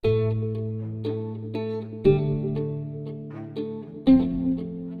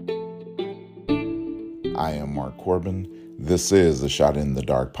am Mark Corbin. This is the Shot in the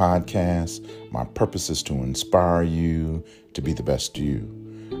Dark podcast. My purpose is to inspire you to be the best you.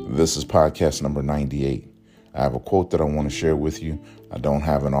 This is podcast number 98. I have a quote that I want to share with you. I don't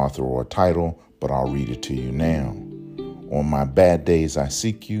have an author or a title, but I'll read it to you now. On my bad days, I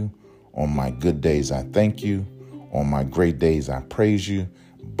seek you. On my good days, I thank you. On my great days, I praise you.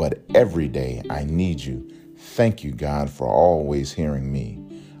 But every day, I need you. Thank you, God, for always hearing me.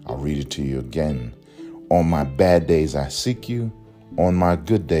 I'll read it to you again. On my bad days, I seek you. On my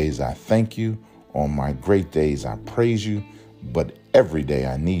good days, I thank you. On my great days, I praise you. But every day,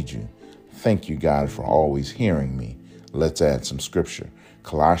 I need you. Thank you, God, for always hearing me. Let's add some scripture.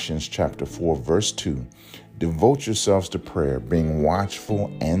 Colossians chapter 4, verse 2. Devote yourselves to prayer, being watchful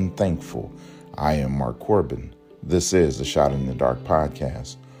and thankful. I am Mark Corbin. This is the Shot in the Dark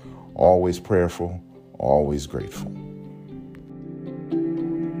podcast. Always prayerful, always grateful.